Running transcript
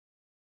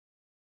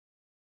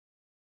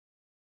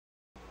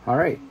All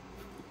right,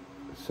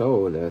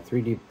 so the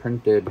 3D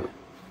printed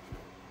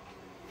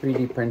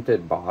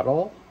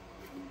bottle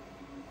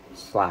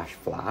slash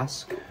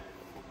flask.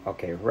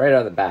 Okay, right out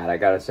of the bat, I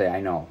gotta say,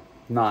 I know,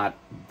 not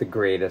the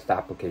greatest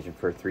application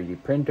for a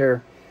 3D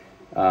printer.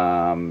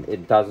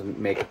 It doesn't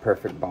make a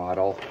perfect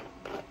bottle,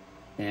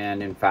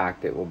 and in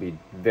fact, it will be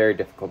very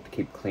difficult to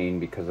keep clean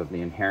because of the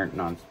inherent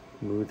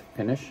non-smooth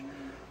finish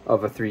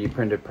of a 3D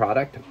printed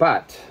product.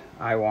 But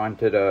I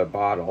wanted a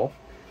bottle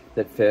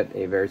that fit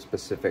a very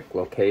specific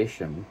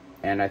location,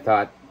 and I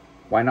thought,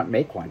 why not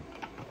make one?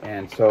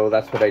 And so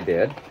that's what I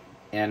did,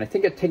 and I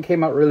think it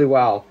came out really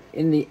well.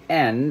 In the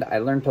end, I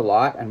learned a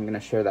lot. I'm going to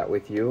share that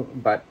with you,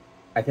 but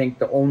I think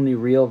the only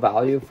real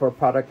value for a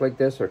product like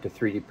this, or to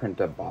 3D print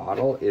a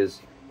bottle,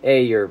 is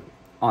A, you're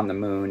on the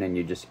moon and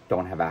you just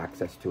don't have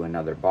access to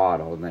another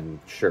bottle,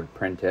 then sure,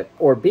 print it.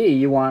 Or B,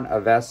 you want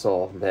a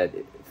vessel that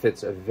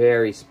fits a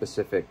very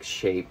specific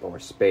shape or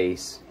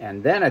space,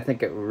 and then I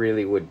think it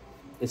really would,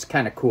 it's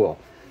kind of cool.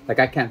 Like,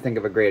 I can't think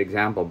of a great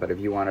example, but if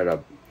you wanted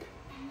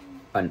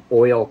an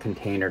oil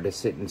container to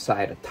sit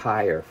inside a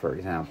tire, for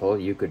example,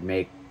 you could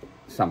make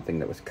something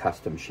that was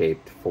custom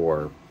shaped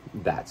for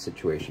that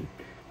situation.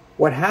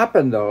 What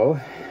happened though,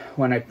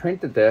 when I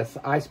printed this,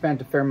 I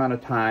spent a fair amount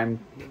of time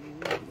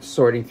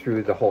sorting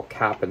through the whole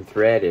cap and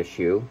thread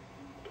issue,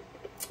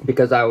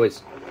 because I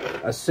was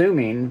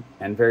assuming,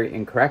 and very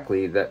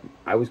incorrectly, that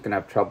I was going to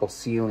have trouble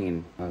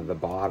sealing the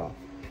bottle.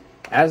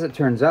 As it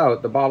turns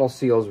out, the bottle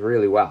seals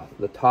really well.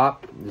 The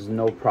top is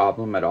no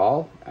problem at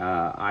all.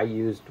 I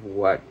used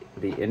what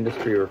the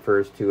industry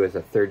refers to as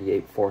a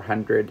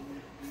 38-400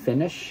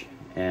 finish,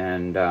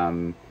 and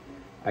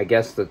I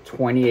guess the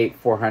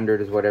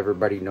 28-400 is what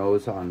everybody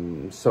knows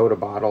on soda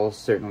bottles,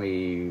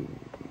 certainly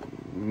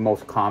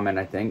most common,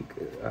 I think,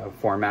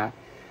 format.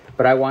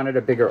 But I wanted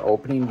a bigger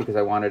opening because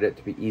I wanted it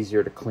to be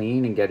easier to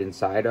clean and get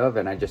inside of,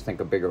 and I just think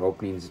a bigger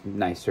opening is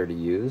nicer to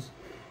use.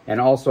 And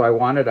also, I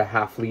wanted a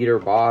half-liter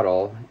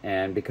bottle,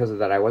 and because of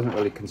that, I wasn't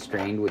really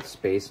constrained with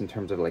space in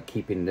terms of like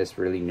keeping this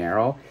really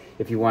narrow.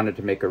 If you wanted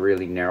to make a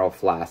really narrow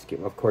flask,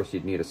 of course,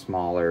 you'd need a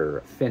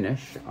smaller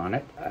finish on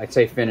it. I'd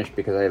say finish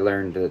because I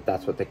learned that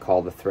that's what they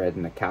call the thread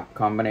and the cap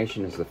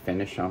combination, is the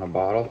finish on a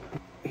bottle.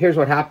 Here's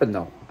what happened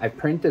though. I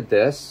printed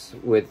this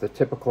with the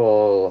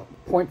typical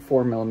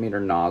 0.4 millimeter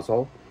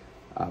nozzle,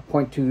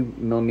 0.2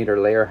 millimeter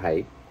layer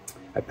height.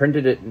 I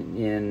printed it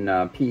in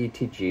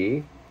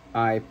PETG.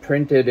 I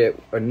printed it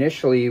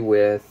initially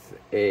with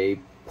a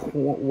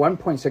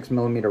 1.6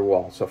 millimeter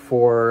wall, so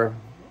 4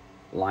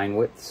 line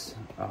widths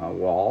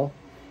wall,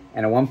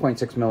 and a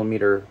 1.6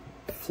 millimeter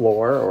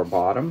floor or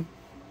bottom.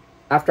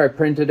 After I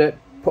printed it,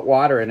 put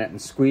water in it and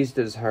squeezed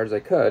it as hard as I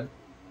could,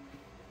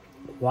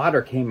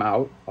 water came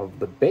out of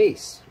the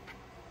base,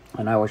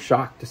 and I was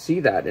shocked to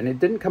see that. And it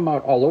didn't come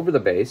out all over the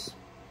base.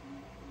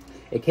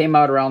 It came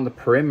out around the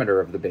perimeter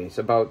of the base,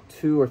 about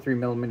 2 or 3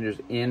 millimeters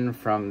in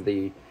from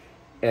the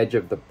edge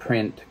of the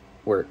print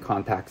where it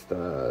contacts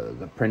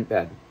the print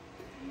bed.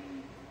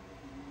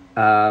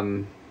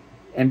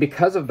 And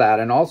because of that,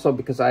 and also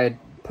because I had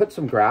put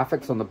some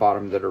graphics on the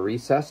bottom that are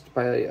recessed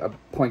by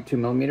 0.2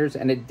 millimeters,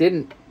 and it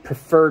didn't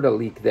prefer to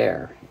leak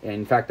there.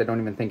 In fact, I don't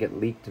even think it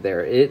leaked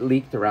there. It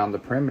leaked around the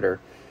perimeter.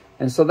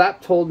 And so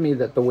that told me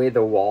that the way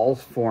the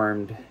walls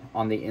formed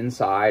on the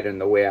inside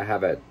and the way I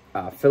have it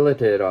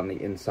filleted on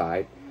the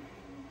inside,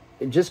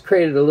 it just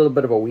created a little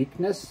bit of a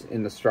weakness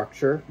in the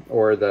structure,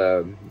 or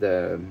the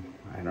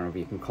I don't know if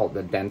you can call it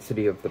the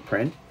density of the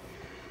print.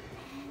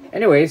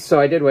 Anyway, so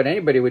I did what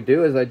anybody would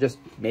do, is I just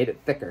made it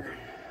thicker.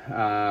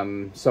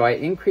 So I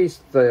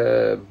increased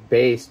the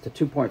base to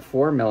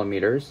 2.4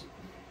 millimeters,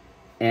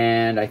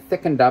 and I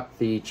thickened up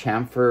the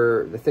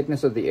chamfer, the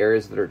thickness of the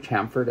areas that are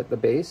chamfered at the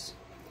base.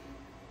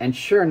 And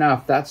sure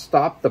enough, that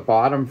stopped the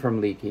bottom from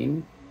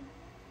leaking,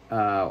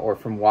 or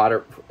from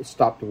water,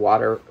 stopped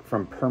water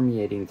from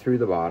permeating through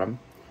the bottom.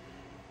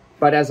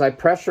 But as I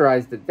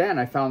pressurized it then,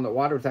 I found that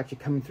water was actually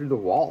coming through the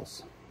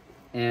walls.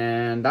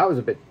 And that was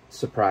a bit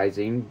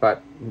surprising,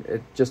 but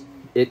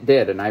it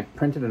did. And I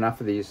printed enough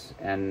of these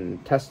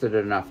and tested it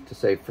enough to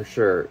say for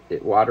sure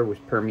water was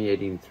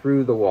permeating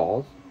through the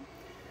walls.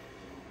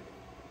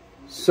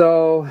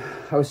 So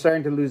I was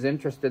starting to lose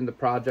interest in the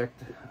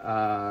project,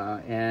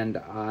 and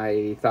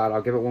I thought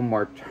I'll give it one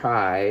more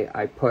try.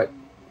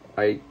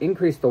 I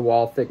increased the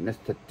wall thickness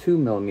to 2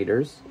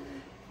 millimeters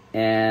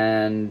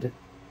and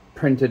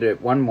printed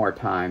it one more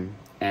time,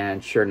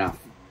 and sure enough,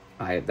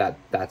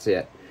 that's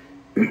it.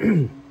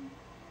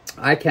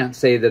 I can't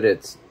say that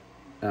it's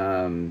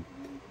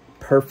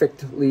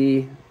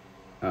perfectly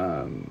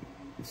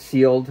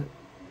sealed,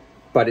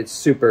 but it's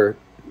super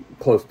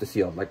close to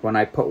sealed. Like when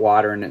I put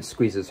water in it,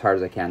 squeeze as hard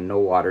as I can, no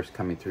water's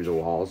coming through the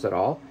walls at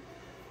all.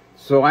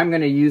 So I'm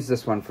going to use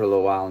this one for a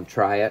little while and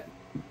try it.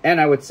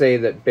 And I would say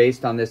that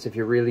based on this, if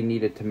you really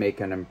needed to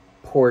make an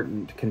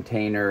important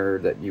container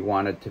that you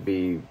wanted to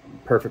be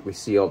perfectly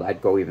sealed,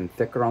 I'd go even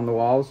thicker on the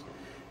walls.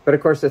 But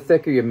of course, the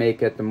thicker you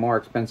make it, the more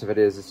expensive it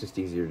is. It's just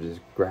easier to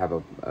just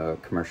grab a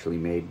commercially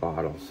made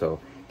bottle. So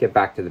get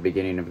back to the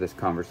beginning of this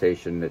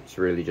conversation, it's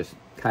really just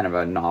kind of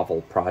a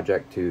novel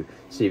project to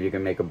see if you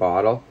can make a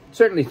bottle.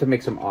 Certainly to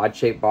make some odd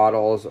shaped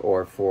bottles,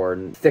 or for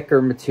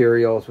thicker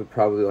materials would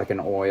probably, like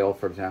an oil,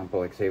 for example,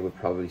 like say, would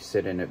probably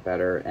sit in it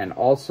better. And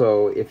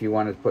also if you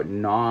wanted to put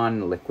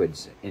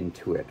non-liquids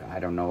into it, I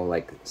don't know,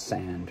 like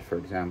sand, for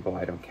example.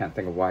 Can't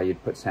think of why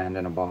you'd put sand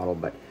in a bottle,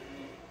 but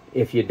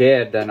if you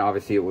did, then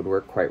obviously it would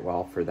work quite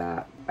well for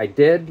that. I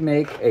did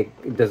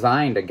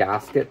designed a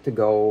gasket to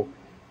go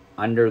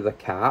under the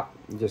cap,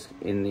 just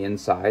in the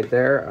inside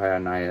there,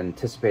 and I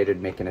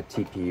anticipated making a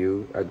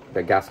TPU,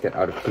 a gasket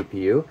out of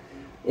TPU.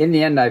 In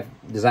the end, I've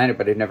designed it,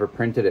 but I never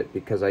printed it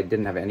because I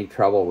didn't have any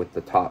trouble with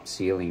the top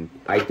sealing.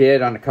 I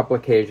did on a couple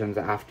occasions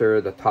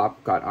after the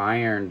top got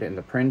ironed in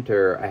the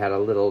printer. I had a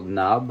little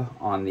nub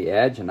on the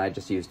edge, and I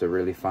just used a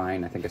really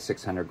fine, I think a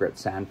 600 grit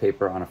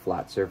sandpaper on a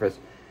flat surface,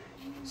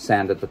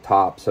 sanded the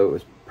top so it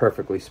was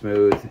perfectly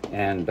smooth,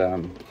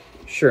 and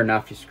sure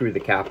enough, you screw the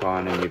cap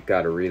on and you've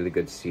got a really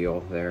good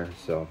seal there.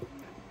 So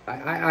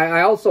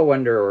I also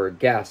wonder, or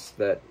guess,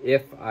 that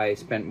if I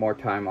spent more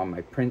time on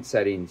my print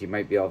settings, you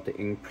might be able to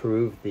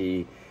improve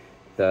the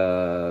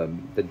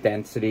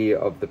density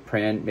of the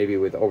print, maybe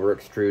with over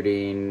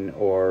extruding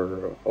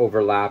or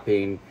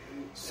overlapping,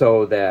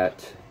 so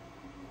that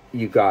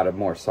you got a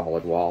more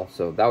solid wall.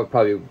 So that would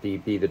probably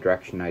be the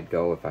direction I'd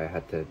go if I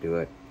had to do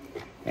it.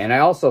 And I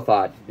also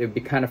thought it would be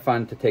kind of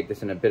fun to take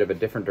this in a bit of a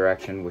different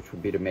direction, which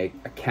would be to make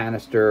a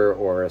canister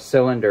or a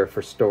cylinder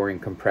for storing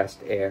compressed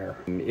air.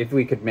 If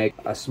we could make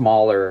a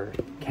smaller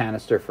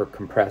canister for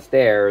compressed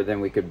air,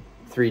 then we could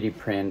 3D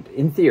print,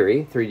 in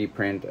theory, 3D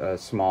print a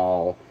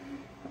small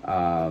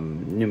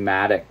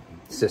pneumatic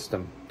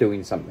system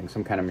doing something,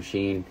 some kind of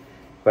machine.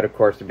 But of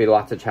course, there'd be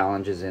lots of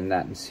challenges in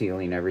that, and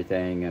sealing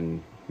everything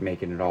and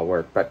making it all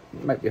work, but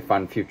it might be a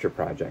fun future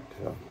project.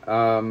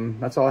 So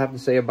that's all I have to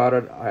say about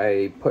it.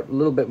 I put a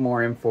little bit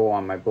more info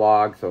on my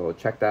blog, so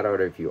check that out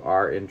if you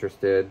are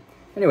interested.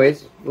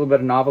 Anyways, a little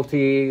bit of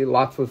novelty,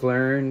 lots was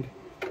learned.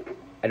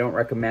 I don't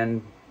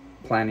recommend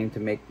planning to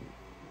make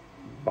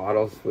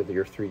bottles with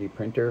your 3D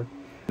printer.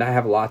 I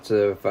have lots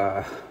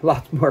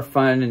more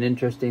fun and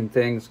interesting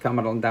things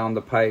coming on down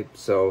the pipe,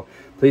 so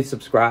please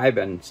subscribe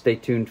and stay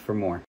tuned for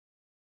more.